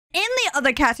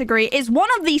other category is one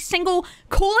of the single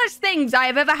coolest things I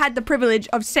have ever had the privilege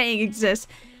of saying exists.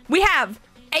 We have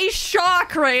a Char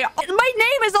crate. My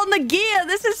name is on the gear.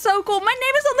 This is so cool. My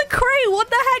name is on the crate. What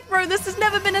the heck, bro? This has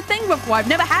never been a thing before. I've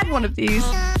never had one of these.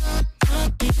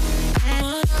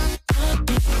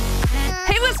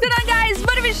 Hey, what's going on, guys?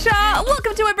 My name is Char.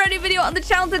 Welcome to a brand new video on the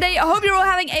channel today. I hope you're all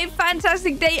having a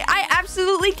fantastic day. I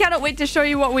absolutely cannot wait to show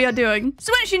you what we are doing.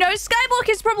 So as you know, SKYBLOCK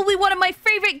is probably one of my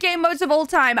favorite game modes of all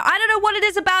time. I don't know what it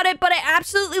is about it, but I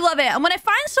absolutely love it. And when I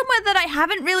find somewhere that I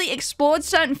haven't really explored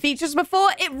certain features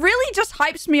before, it really just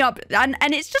hypes me up. And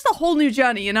it's just a whole new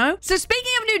journey, you know? So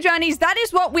speaking of new journeys, that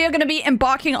is what we are going to be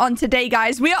embarking on today,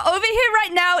 guys. We are over here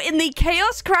right now in the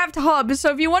Chaos Craft Hub.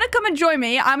 So if you want to come and join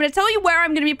me, I'm going to tell you where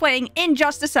I'm going to be playing in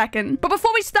just a second. But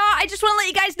before we start, I just want to let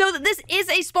you guys know that this is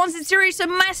a sponsored series, so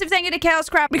massive thank you to Chaos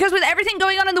Craft, because with everything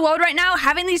going on in the world right now,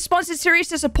 having these sponsored series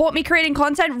to support me creating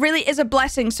content really is a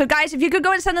blessing. So guys, if you could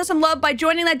go and send them some love by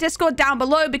joining their Discord down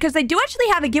below, because they do actually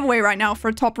have a giveaway right now for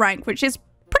a top rank, which is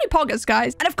pretty poggers,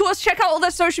 guys. And of course, check out all their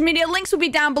social media. Links will be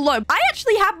down below. I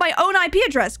actually have my own IP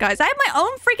address, guys. I have my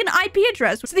own freaking IP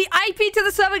address. So the IP to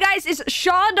the server, guys, is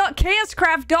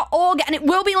char.chaoscraft.org, and it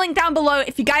will be linked down below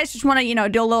if you guys just want to, you know,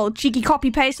 do a little cheeky copy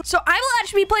paste. So I will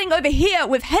actually be playing over here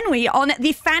with Henry on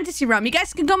the fantasy realm. You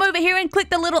guys can come over here and click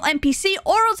the little NPC,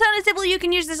 or alternatively, you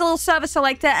can use this little server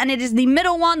selector, and it is the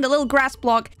middle one, the little grass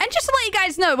block. And just to let you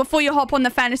guys know before you hop on the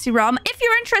fantasy realm, if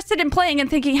you're interested in playing and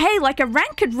thinking, hey, like a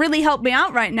rank could really help me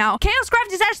out right now, Chaos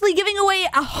Craft is actually giving away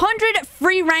 100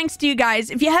 free ranks to you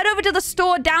guys. If you head over to the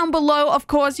store down below, of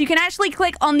course, you can actually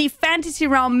click on the fantasy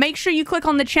realm. Make sure you click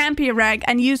on the champion rank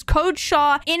and use code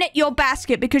Char in your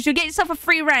basket, because you'll get yourself a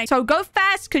free rank. So go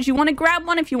fast, because you want to grab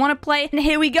one if you want to play. And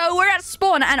here we go. We're at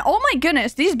spawn, and oh my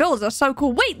goodness, these builds are so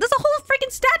cool. Wait, there's a whole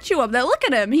freaking statue up there. Look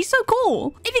at him. He's so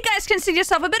cool. If you guys consider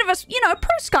yourself a bit of a, you know,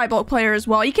 pro SKYBLOCK player as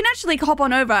well, you can actually hop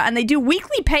on over, and they do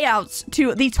weekly payouts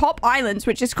to the top islands,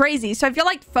 which is crazy. So if you're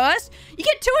like first, you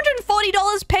get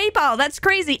 $240 PayPal. That's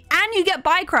crazy. And you get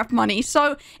Buycraft money.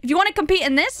 So if you want to compete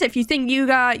in this, if you think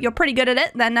you're pretty good at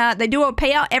it, then they do a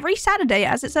payout every Saturday,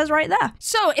 as it says right there.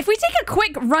 So if we take a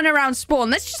quick run around spawn,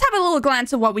 let's just have a little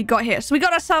glance at what we got here. So we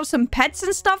got ourselves some pets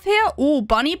and stuff here. Ooh,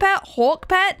 bunny pet, hawk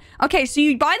pet. Okay, so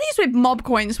you buy these with mob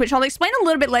coins, which I'll explain a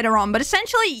little bit later on. But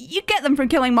essentially, you get them from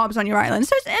killing mobs on your island.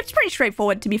 So it's pretty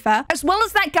straightforward, to be fair. As well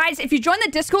as that, guys, if you join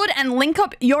the Discord and link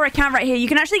up your account right here, you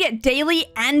can actually get daily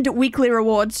and weekly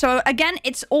rewards. So again,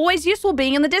 it's always useful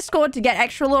being in the Discord to get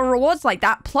extra little rewards like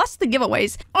that, plus the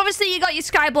giveaways. Obviously, you got your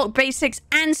SKYBLOCK basics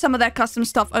and some of their custom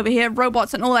stuff over here,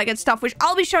 robots and all that good stuff, which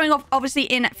I'll be showing off obviously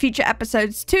in future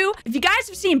episodes too. If you guys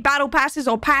have seen battle passes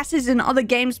or passes in other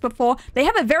games before, they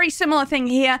have a very similar thing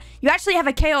here. You actually have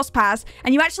a chaos pass,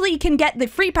 and you actually can get the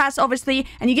free pass, obviously,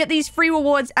 and you get these free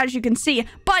rewards, as you can see.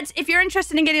 But if you're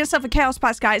interested in getting yourself a chaos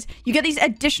pass, guys, you get these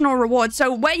additional rewards.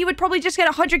 So where you would probably just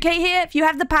get 100k here, if you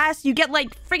have the pass, you get like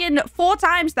friggin' 4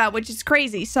 times that, which is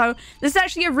crazy. So this is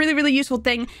actually a really, really useful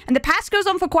thing, and the pass goes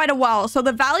on for quite a while, so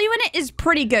the value in it is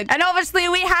pretty good. And obviously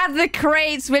we have the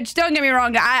crates, which, don't get me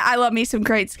wrong, I love me some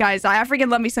crates, guys. I freaking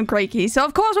love me some crate keys. So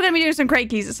of course we're gonna be doing some crate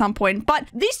keys at some point. But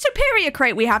the superior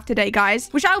crate we have today, guys,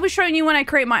 which I'll be showing you when I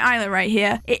create my island right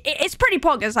here, it's pretty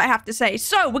poggers, I have to say.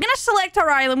 So we're gonna select our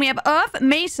island. We have Earth,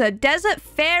 Mesa, Desert,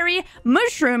 Fairy,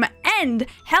 Mushroom, and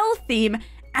Hell theme,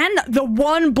 and the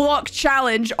 1 block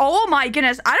challenge. Oh my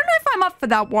goodness. I don't know if I'm up for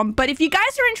that one, but if you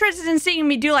guys are interested in seeing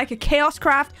me do like a Chaos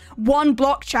Craft 1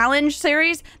 block challenge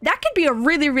series, that could be a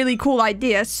really, really cool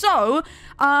idea. So,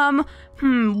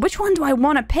 which one do I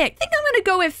want to pick? I think I'm going to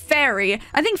go with Fairy.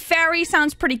 I think Fairy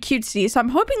sounds pretty cutesy, so I'm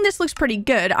hoping this looks pretty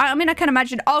good. I mean, I can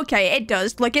imagine. Okay, it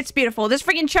does. Look, it's beautiful. There's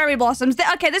freaking cherry blossoms.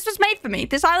 Okay, this was made for me.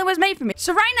 This island was made for me.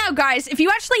 So right now, guys, if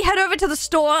you actually head over to the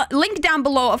store, link down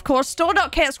below, of course,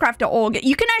 store.chaoscraft.org,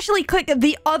 you can actually click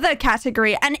the other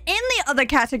category. And in the other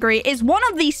category is one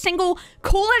of the single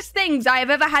coolest things I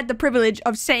have ever had the privilege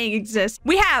of saying exists.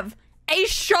 We have a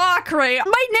Char crate.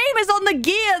 My name is on the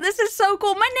gear. This is so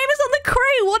cool. My name is on the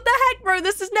crate. What the heck, bro?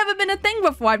 This has never been a thing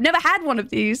before. I've never had one of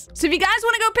these. So if you guys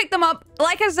want to go pick them up,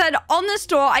 like I said, on the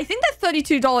store, I think they're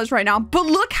 $32 right now. But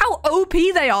look how OP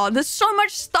they are. There's so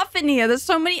much stuff in here. There's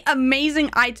so many amazing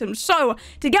items. So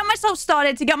to get myself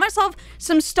started, to get myself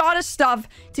some starter stuff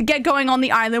to get going on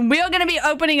the island, we are going to be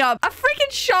opening up a freaking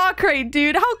Char crate,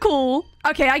 dude. How cool.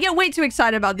 Okay, I get way too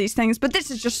excited about these things, but this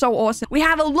is just so awesome. We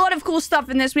have a lot of cool stuff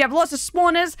in this. We have lots of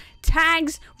spawners,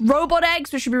 tags, robot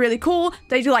eggs, which should be really cool.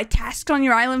 They do like tasks on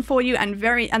your island for you, and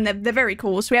they're very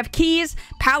cool. So we have keys,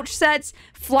 pouch sets,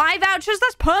 fly vouchers.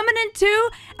 That's permanent too.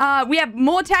 We have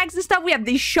more tags and stuff. We have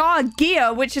the Char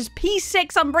gear, which is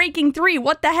P6 Unbreaking 3.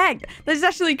 What the heck? That's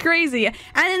actually crazy.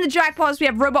 And in the jackpots, we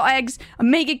have robot eggs,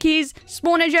 omega keys,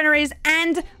 spawner generators,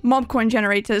 and mob coin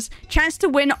generators. Chance to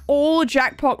win all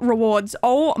jackpot rewards.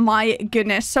 Oh my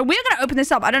goodness. So we're gonna open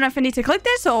this up. I don't know if I need to click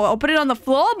this or I'll put it on the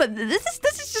floor, but this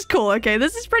is just cool. Okay,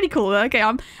 this is pretty cool. Okay,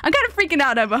 I'm kind of freaking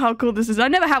out over how cool this is. I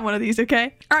never had one of these.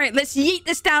 Okay. All right, let's yeet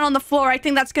this down on the floor. I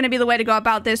think that's gonna be the way to go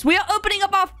about this. We are opening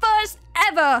up our first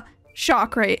ever Char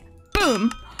crate.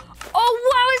 Boom.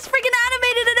 Oh, wow, it's freaking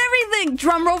animated and everything.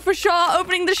 Drum roll for Char,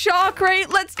 opening the Char crate.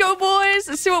 Let's go, boys.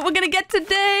 Let's see what we're going to get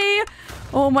today.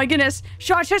 Oh, my goodness.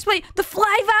 Char chestplate, the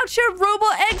fly voucher,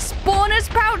 robot egg, spawners,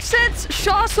 pouch sets,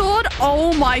 Char sword.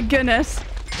 Oh, my goodness.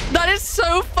 That is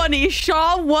so funny.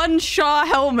 Char 1 Char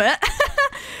helmet.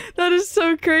 That is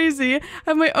so crazy. I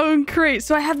have my own crate.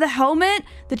 So I have the helmet,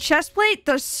 the chestplate,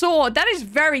 the sword. That is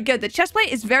very good. The chestplate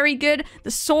is very good.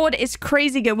 The sword is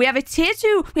crazy good. We have a tier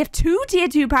 2. We have 2 tier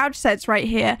 2 pouch sets right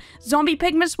here. Zombie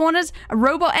pigment spawners, a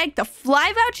robot egg. The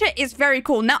fly voucher is very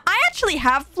cool. Now, I actually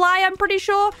have fly, I'm pretty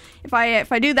sure, if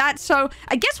I do that. So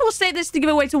I guess we'll save this to give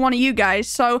away to one of you guys.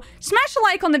 So smash a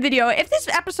like on the video. If this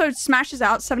episode smashes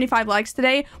out 75 likes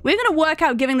today, we're going to work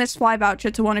out giving this fly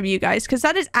voucher to one of you guys because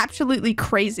that is absolutely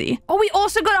crazy. Oh, we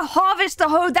also got a harvester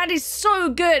hoe. That is so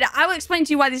good. I will explain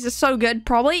to you why this is so good,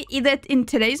 probably either in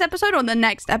today's episode or the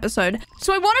next episode.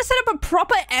 So I want to set up a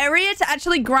proper area to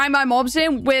actually grind my mobs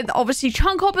in with obviously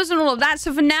chunk hoppers and all of that.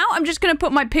 So for now, I'm just going to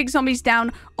put my pig zombies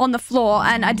down on the floor.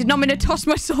 And I did not mean to toss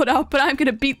my sword out, but I'm going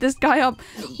to beat this guy up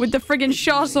with the friggin'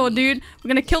 Char sword, dude. We're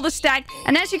going to kill the stack.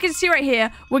 And as you can see right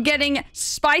here, we're getting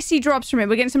spicy drops from it.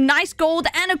 We're getting some nice gold.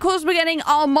 And of course, we're getting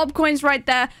our mob coins right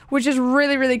there, which is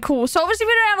really, really cool. So obviously,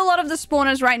 we don't have a lot of the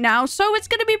spawners right now. So it's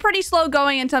going to be pretty slow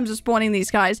going in terms of spawning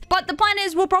these guys. But the plan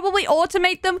is we'll probably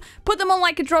automate them, put them on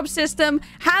like a drop system,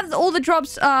 have all the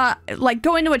drops like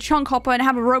go into a chunk hopper and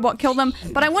have a robot kill them.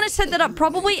 But I want to set that up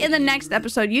probably in the next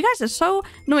episode. You guys are so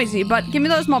noisy, but give me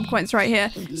those mob coins right here.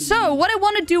 So what I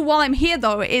want to do while I'm here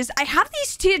though is I have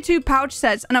these tier 2 pouch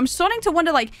sets and I'm starting to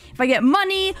wonder like if I get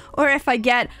money or if I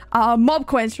get mob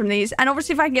coins from these. And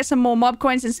obviously if I can get some more mob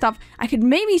coins and stuff, I could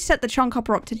maybe set the chunk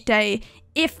hopper up today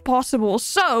if possible.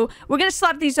 So we're going to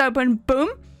slap these open.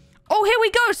 Boom. Oh, here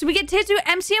we go. So we get tier 2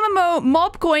 MCMMO,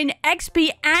 mob coin,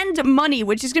 XP, and money,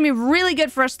 which is going to be really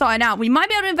good for us starting out. We might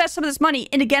be able to invest some of this money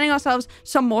into getting ourselves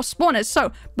some more spawners.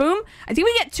 So, boom. I think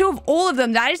we get 2 of all of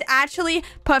them. That is actually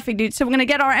perfect, dude. So we're going to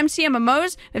get our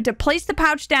MCMMOs. We have to place the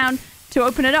pouch down to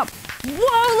open it up.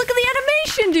 Whoa, look at the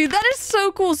animation, dude. That is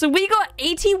so cool. So we got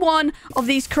 81 of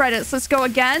these credits. Let's go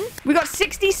again. We got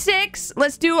 66.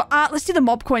 Let's do the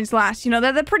mob coins last. You know,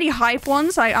 they're the pretty hype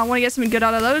ones. I want to get something good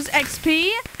out of those.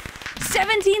 XP.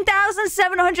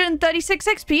 17,736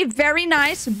 XP. Very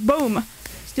nice. Boom.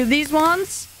 Let's do these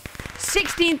ones.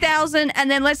 16,000. And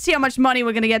then let's see how much money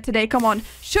we're going to get today. Come on.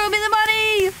 Show me the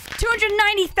money.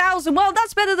 290,000. Well,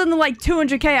 that's better than the like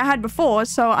 200k I had before.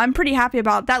 So I'm pretty happy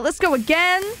about that. Let's go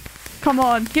again. Come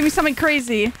on. Give me something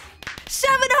crazy.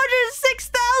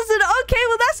 706,000. Okay,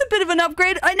 well, that's a bit of an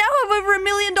upgrade. I now have over $1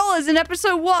 million in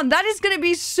episode 1. That is going to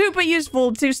be super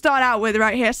useful to start out with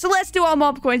right here. So let's do our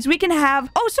mob coins. We can have...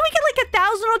 Oh, so we get like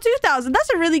 1,000 or 2,000. That's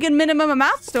a really good minimum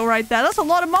amount still right there. That's a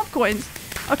lot of mob coins.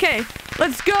 Okay,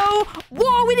 let's go.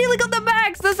 Whoa, we nearly got the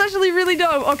max. That's actually really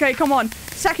dope. Okay, come on.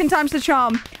 Second time's the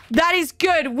charm. That is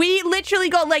good. We literally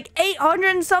got like 800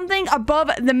 and something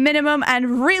above the minimum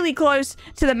and really close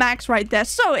to the max right there.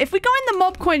 So if we go in the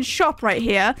mob coin shop right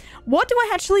here, what do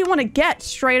I actually want to get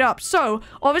straight up? So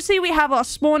obviously we have our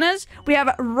spawners. We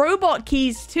have robot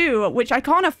keys too, which I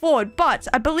can't afford. But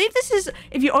I believe this is,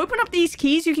 if you open up these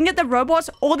keys, you can get the robots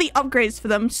or the upgrades for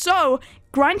them. So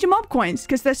grind your mob coins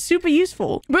because they're super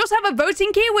useful. We also have a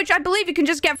voting key, which I believe you can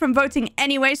just get from voting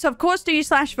anyway. So of course, do you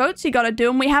 /votes, you got to do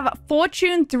them. We have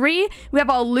Fortune 3. We have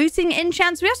our looting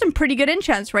enchants. We have some pretty good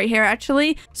enchants right here,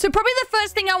 actually. So probably the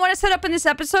first thing I want to set up in this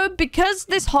episode, because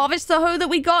this harvester hoe that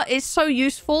we got is so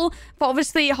useful for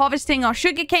obviously harvesting our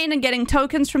sugarcane and getting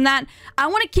tokens from that. I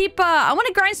want to keep, I want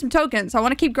to grind some tokens. I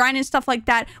want to keep grinding stuff like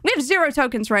that. We have 0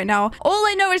 tokens right now. All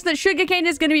I know is that sugarcane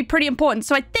is going to be pretty important.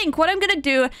 So I think what I'm going to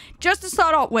do, just to start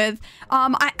off with, I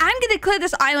am going to clear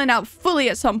this island out fully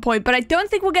at some point, but I don't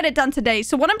think we'll get it done today.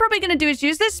 So what I'm probably going to do is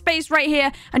use this space right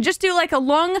here and just do like a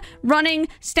long running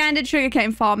standard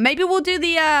sugarcane farm. Maybe we'll do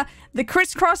the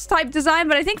crisscross type design,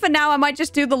 but I think for now I might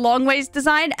just do the long ways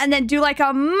design and then do like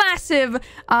a massive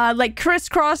like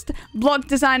crisscrossed block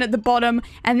design at the bottom,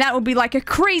 and that will be like a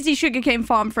crazy sugarcane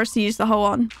farm for us to use the hoe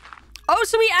on. Oh,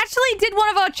 so we actually did one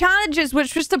of our challenges,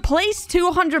 which was to place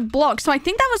 200 blocks. So I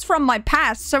think that was from my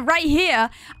past. So right here,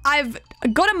 I've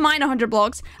got to mine 100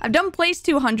 blocks. I've done place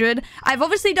 200. I've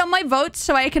obviously done my votes,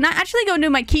 so I can actually go and do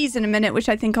my keys in a minute, which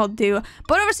I think I'll do.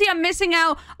 But obviously, I'm missing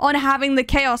out on having the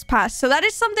chaos pass. So that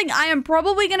is something I am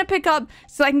probably going to pick up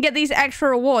so I can get these extra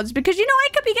rewards. Because, you know, I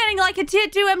could be getting like a tier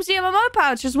 2 MCMMO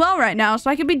pouch as well right now. So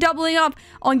I could be doubling up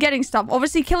on getting stuff.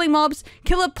 Obviously, killing mobs,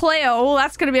 kill a player. Oh,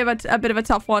 that's going to be a bit of a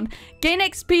tough one. Gain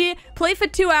XP, play for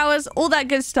 2 hours, all that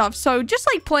good stuff. So just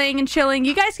like playing and chilling,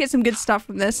 you guys get some good stuff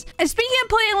from this. And speaking of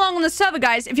playing along on the server,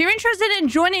 guys, if you're interested in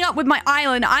joining up with my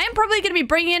island, I am probably going to be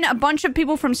bringing in a bunch of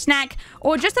people from Snack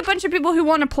or just a bunch of people who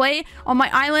want to play on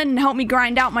my island and help me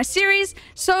grind out my series.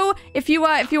 So if you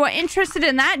are interested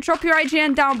in that, drop your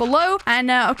IGN down below,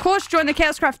 and of course join the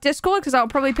Chaoscraft Discord, because I'll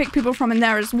probably pick people from in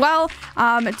there as well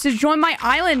to join my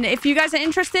island if you guys are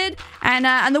interested.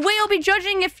 And the way I'll be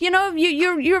judging if, you know,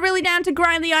 you're really down to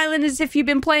grind the island is if you've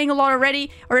been playing a lot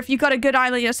already, or if you've got a good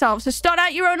island yourself. So start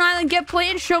out your own island, get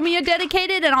playing, show me you're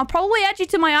dedicated, and I'll probably add you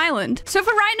to my island. So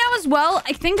for right now as well,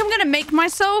 I think I'm gonna make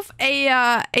myself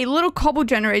a little cobble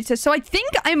generator. So I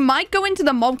think I might go into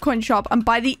the mob coin shop and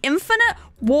buy the infinite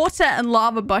water and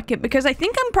lava bucket, because I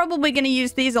think I'm probably going to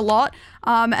use these a lot.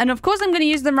 And of course I'm going to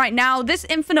use them right now. This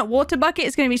infinite water bucket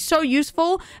is going to be so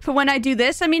useful for when I do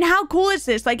this. I mean, how cool is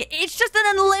this? Like, it's just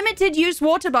an unlimited use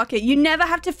water bucket. You never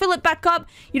have to fill it back up.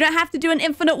 You don't have to do an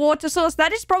infinite water source.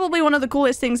 That is probably one of the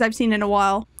coolest things I've seen in a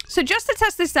while. So just to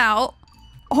test this out,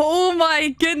 oh my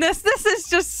goodness, this is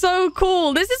just so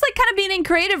cool. This is like kind of being in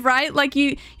creative, right? Like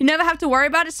you never have to worry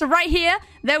about it. So right here,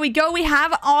 there we go. We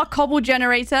have our cobble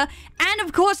generator. And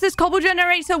of course, this cobble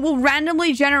generator will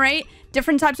randomly generate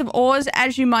different types of ores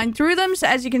as you mine through them. So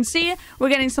as you can see, we're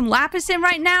getting some lapis in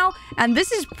right now, and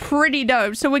this is pretty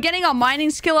dope. So we're getting our mining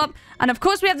skill up, and of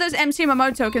course we have those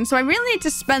MCMMO tokens, so I really need to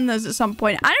spend those at some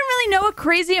point. I don't really know a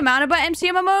crazy amount about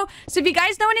MCMMO, so if you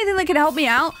guys know anything that can help me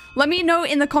out, let me know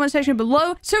in the comment section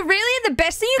below. So really, the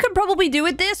best thing you could probably do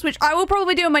with this, which I will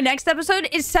probably do in my next episode,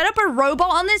 is set up a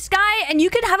robot on this guy, and you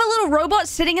could have a little robot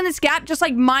sitting in this gap, just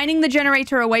like mining the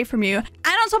generator away from you. And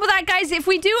on top of that, guys, if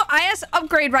we do IS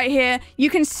upgrade right here,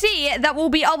 you can see that we'll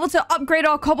be able to upgrade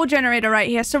our cobble generator right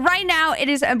here. So right now, it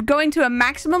is going to a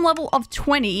maximum level of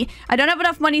 20. I don't have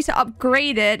enough money to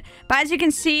upgrade it, but as you can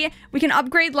see, we can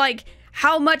upgrade like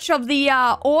how much of the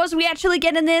ores we actually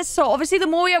get in this. So obviously the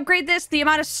more we upgrade this, the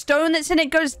amount of stone that's in it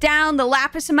goes down, the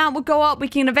lapis amount will go up, we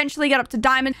can eventually get up to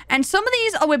diamond. And some of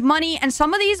these are with money and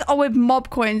some of these are with mob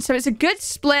coins, so it's a good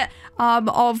split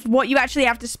of what you actually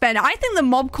have to spend. I think the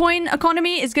mob coin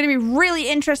economy is going to be really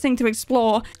interesting to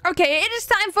explore. Okay, it is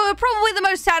time for probably the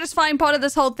most satisfying part of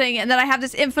this whole thing, and then I have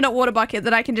this infinite water bucket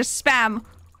that I can just spam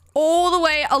all the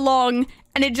way along,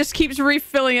 and it just keeps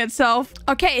refilling itself.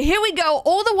 Okay, here we go.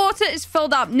 All the water is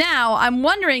filled up. Now, I'm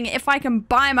wondering if I can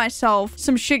buy myself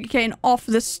some sugarcane off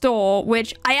the store,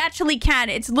 which I actually can.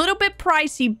 It's a little bit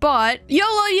pricey, but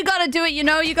YOLO, you gotta do it, you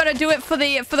know? You gotta do it for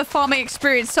the farming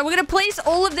experience. So we're gonna place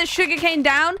all of this sugarcane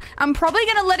down. I'm probably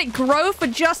gonna let it grow for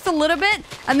just a little bit,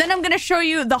 and then I'm gonna show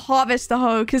you the harvester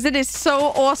hoe, because it is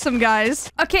so awesome,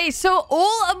 guys. Okay, so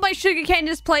all of my sugarcane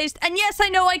is placed, and yes, I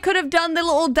know I could have done the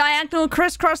little diagonal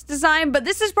crisscross design, but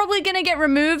this is probably going to get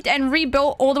removed and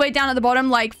rebuilt all the way down at the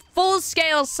bottom, like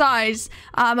full-scale size,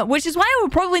 which is why I will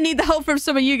probably need the help from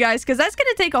some of you guys, because that's going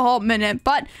to take a whole minute.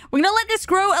 But we're going to let this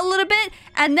grow a little bit,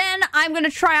 and then I'm going to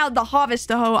try out the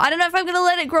harvester hoe. I don't know if I'm going to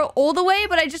let it grow all the way,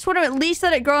 but I just want to at least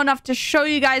let it grow enough to show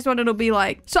you guys what it'll be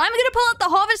like. So I'm going to pull out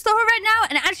the harvester hoe right now,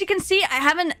 and as you can see, I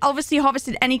haven't obviously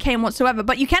harvested any cane whatsoever,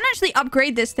 but you can actually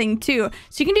upgrade this thing too.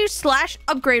 So you can do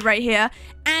 /upgrade right here,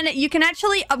 and you can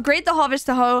actually upgrade the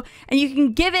harvester hoe, and you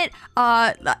can give it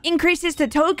increases to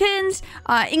tokens,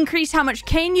 increase how much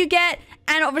cane you get,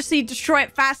 and obviously destroy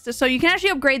it faster. So you can actually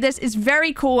upgrade this. It's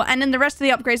very cool. And then the rest of the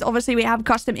upgrades, obviously we have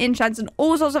custom enchants and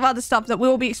all sorts of other stuff that we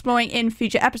will be exploring in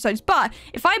future episodes. But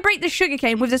if I break the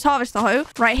sugarcane with this harvester hoe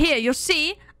right here, you'll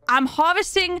see I'm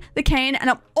harvesting the cane, and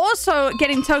I'm also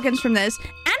getting tokens from this,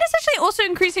 and it's actually also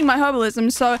increasing my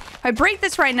herbalism. So if I break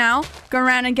this right now, go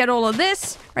around and get all of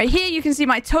this right here, you can see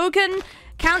my token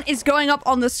count is going up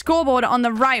on the scoreboard on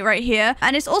the right here,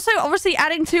 and it's also obviously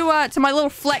adding to my little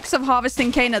flex of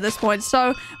harvesting cane at this point.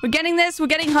 So we're getting this, we're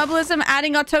getting herbalism,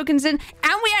 adding our tokens in,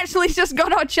 and we actually just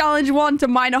got our challenge 1 to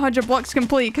mine 100 blocks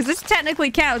complete, because this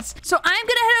technically counts. So I'm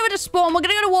gonna head over to spawn. We're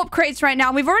gonna go to warp crates right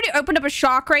now. We've already opened up a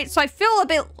shark crate, so I feel a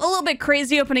little bit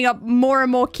crazy opening up more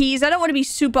and more keys. I don't want to be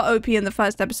super OP in the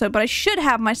first episode, but I should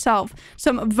have myself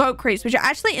some vote crates, which are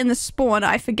actually in the spawn.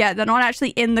 I forget, they're not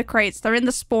actually in the crates, they're in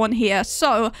the spawn here.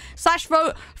 So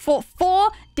 /vote for 4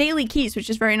 daily keys, which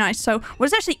is very nice. So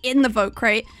what's actually in the vote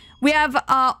crate? We have,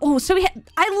 I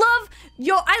love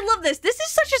this. This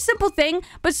is such a simple thing,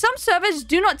 but some servers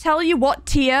do not tell you what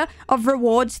tier of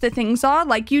rewards the things are.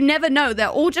 Like, you never know. They're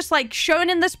all just, like, shown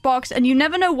in this box, and you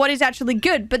never know what is actually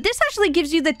good. But this actually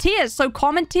gives you the tiers. So,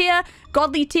 common tier,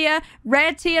 godly tier,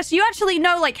 rare tier. So, you actually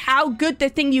know, like, how good the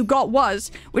thing you got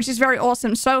was, which is very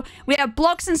awesome. So, we have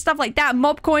blocks and stuff like that.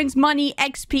 Mob coins, money,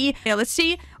 XP. Yeah, let's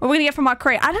see what we're gonna get from our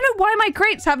crate. I don't know why my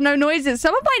crates have no noises.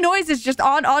 Some of my noises just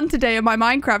aren't on today in my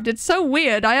Minecraft. It's so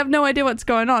weird. I have no idea what's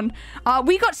going on.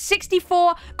 We got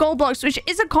 64 gold blocks, which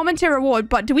is a common tier reward,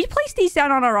 but do we place these down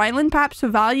on our island perhaps for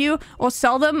value or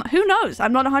sell them? Who knows?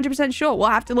 I'm not 100% sure. We'll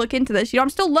have to look into this. You know, I'm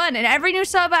still learning. Every new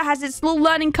server has its little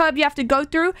learning curve you have to go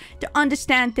through to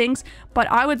understand things, but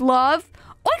I would love...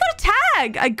 Oh, I got a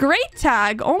tag! A great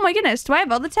tag! Oh my goodness, do I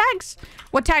have other tags?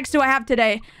 What tags do I have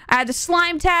today? I had the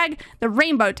slime tag, the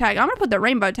rainbow tag. I'm gonna put the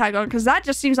rainbow tag on because that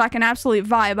just seems like an absolute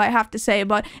vibe, I have to say.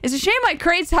 But it's a shame my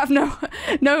crates have no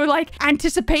like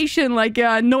anticipation, like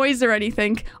noise or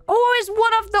anything. Oh, it's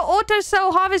one of the auto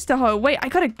cell harvester hoe. Wait, I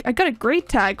got a great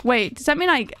tag. Wait, does that mean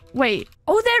wait?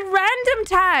 Oh, they're random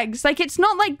tags. Like, it's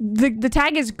not like the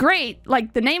tag is great,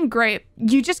 like the name great.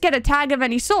 You just get a tag of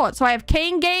any sort. So I have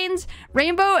cane gains,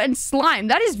 rainbow, and slime.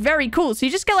 That is very cool. So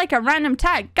you just get like a random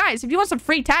tag. Guys, if you want some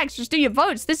free tags, just do your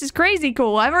votes. This is crazy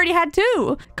cool. I've already had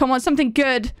 2. Come on, something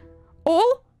good.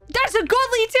 Oh, that's a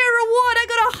godly tier reward. I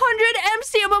got 100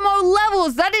 MCMMO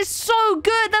levels. That is so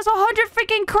good. That's 100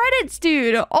 freaking credits,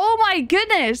 dude. Oh my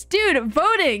goodness. Dude,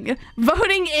 voting.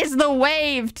 Voting is the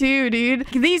wave too, dude.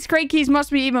 These crate keys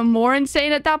must be even more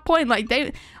insane at that point. Like,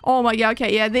 they... Oh my god,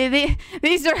 okay, yeah,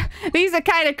 these are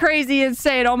kind of crazy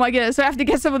insane. Oh my goodness, so I have to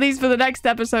get some of these for the next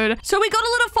episode. So we got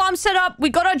a little farm set up, we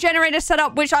got our generator set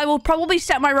up, which I will probably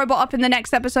set my robot up in the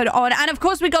next episode on, and of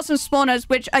course we got some spawners,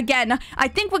 which again, I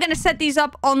think we're gonna set these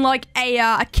up on like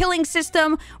a killing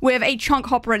system with a chunk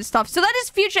hopper and stuff. So that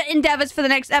is future endeavors for the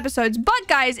next episodes. But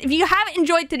guys, if you have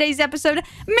enjoyed today's episode,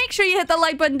 make sure you hit the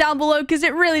like button down below because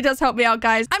it really does help me out,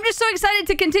 guys. I'm just so excited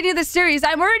to continue this series.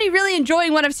 I'm already really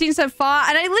enjoying what I've seen so far,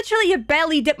 and I literally have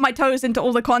barely dipped my toes into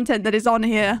all the content that is on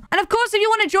here. And of course, if you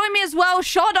want to join me as well,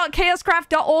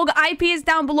 char.chaoscraft.org, IP is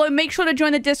down below. Make sure to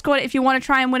join the Discord if you want to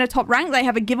try and win a top rank. They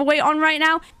have a giveaway on right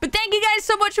now. But thank you guys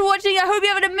so much for watching. I hope you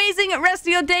have an amazing rest of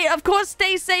your day. Of course,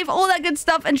 stay safe, all that good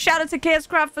stuff. And shout out to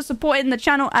Chaoscraft for supporting the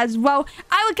channel as well.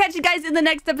 I will catch you guys in the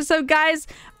next episode, guys.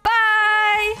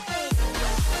 Bye!